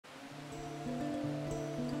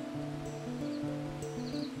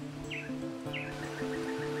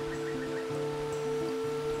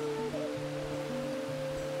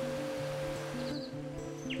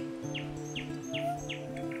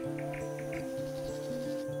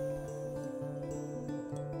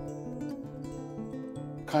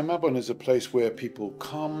Cae Mabon is a place where people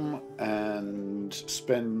come and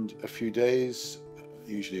spend a few days,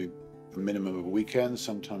 usually a minimum of a weekend,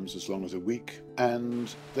 sometimes as long as a week,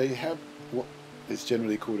 and they have what is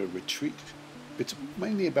generally called a retreat. It's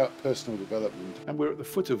mainly about personal development, and we're at the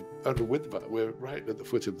foot of Unviersity. We're right at the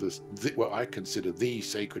foot of what I consider the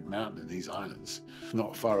sacred mountain in these islands.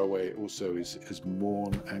 Not far away also is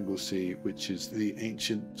Mabon, Anglesey, which is the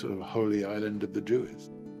ancient sort of holy island of the Druids.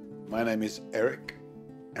 My name is Eric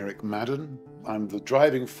Maddern. I'm the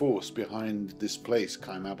driving force behind this place,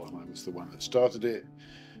 Cae Mabon. I was the one that started it,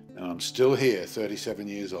 and I'm still here 37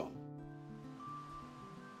 years on.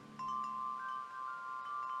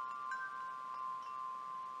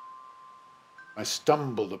 I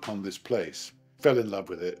stumbled upon this place, fell in love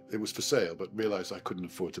with it. It was for sale, but realized I couldn't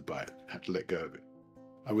afford to buy it, had to let go of it.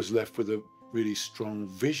 I was left with a really strong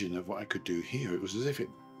vision of what I could do here. It was as if it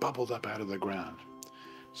bubbled up out of the ground.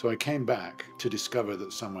 So I came back to discover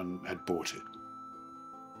that someone had bought it.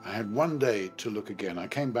 I had one day to look again. I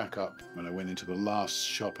came back up when I went into the last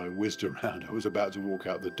shop. I whizzed around. I was about to walk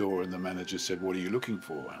out the door and the manager said, "What are you looking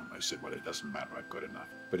for?" And I said, "Well, it doesn't matter. I've got enough."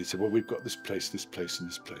 But he said, "Well, we've got this place, and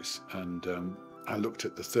this place." And I looked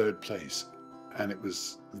at the third place and it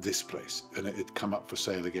was this place, and it had come up for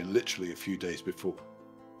sale again, literally a few days before.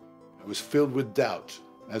 I was filled with doubt,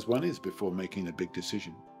 as one is before making a big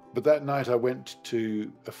decision. But that night I went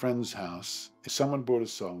to a friend's house. Someone brought a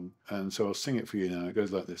song, and so I'll sing it for you now. It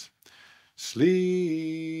goes like this.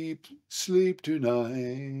 Sleep, sleep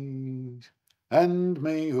tonight, and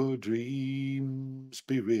may your dreams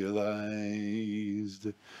be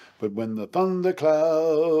realized. But when the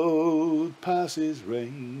thundercloud passes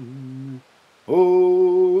rain,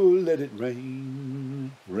 oh, let it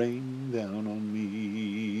rain, rain down on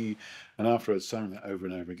me. And after I'd sung that over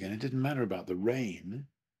and over again, it didn't matter about the rain,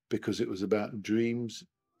 because it was about dreams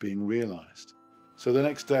being realized. So the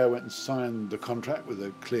next day I went and signed the contract with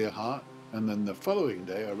a clear heart, and then the following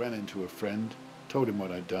day I ran into a friend, told him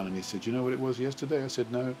what I'd done, and he said, "You know what it was yesterday?" I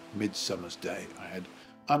said, "No." Midsummer's Day. I had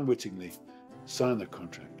unwittingly signed the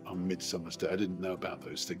contract on Midsummer's Day. I didn't know about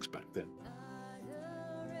those things back then.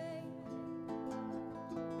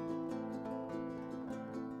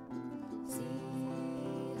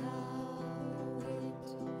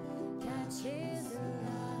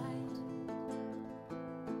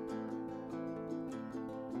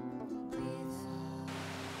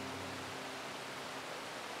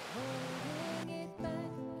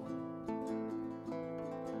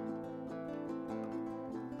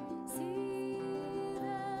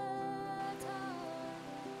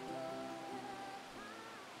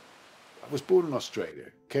 I was born in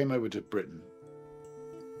Australia, came over to Britain,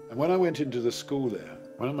 and when I went into the school there,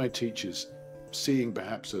 one of my teachers, seeing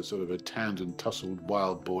perhaps a sort of a tanned and tousled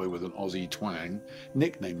wild boy with an Aussie twang,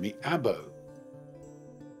 nicknamed me Abbo.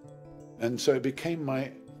 And so it became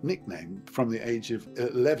my nickname from the age of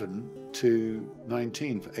 11 to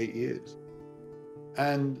 19 for 8 years.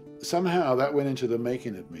 And somehow that went into the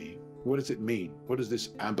making of me. What does it mean? What does this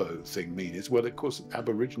Abbo thing mean? Well, of course,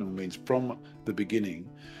 Aboriginal means from the beginning.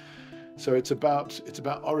 So it's about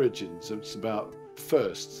origins, it's about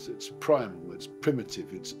firsts, it's primal, it's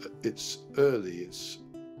primitive, it's early,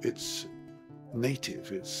 it's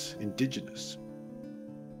native, it's indigenous.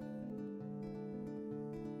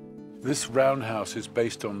 This roundhouse is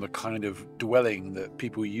based on the kind of dwelling that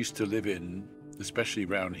people used to live in, especially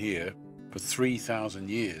around here, for 3,000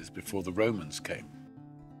 years before the Romans came.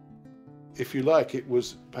 If you like, it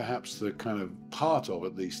was perhaps the kind of part of,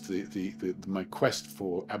 at least, my quest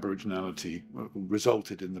for Aboriginality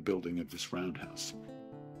resulted in the building of this roundhouse.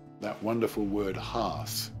 That wonderful word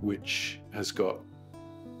hearth, which has got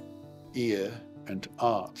ear and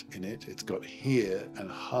art in it, it's got here and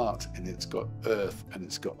heart in it, it's got earth and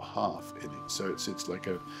it's got hearth in it. So it's like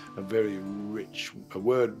a very rich, a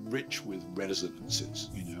word rich with resonances,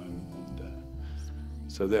 you know.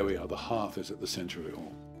 So there we are, the hearth is at the center of it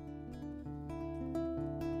all.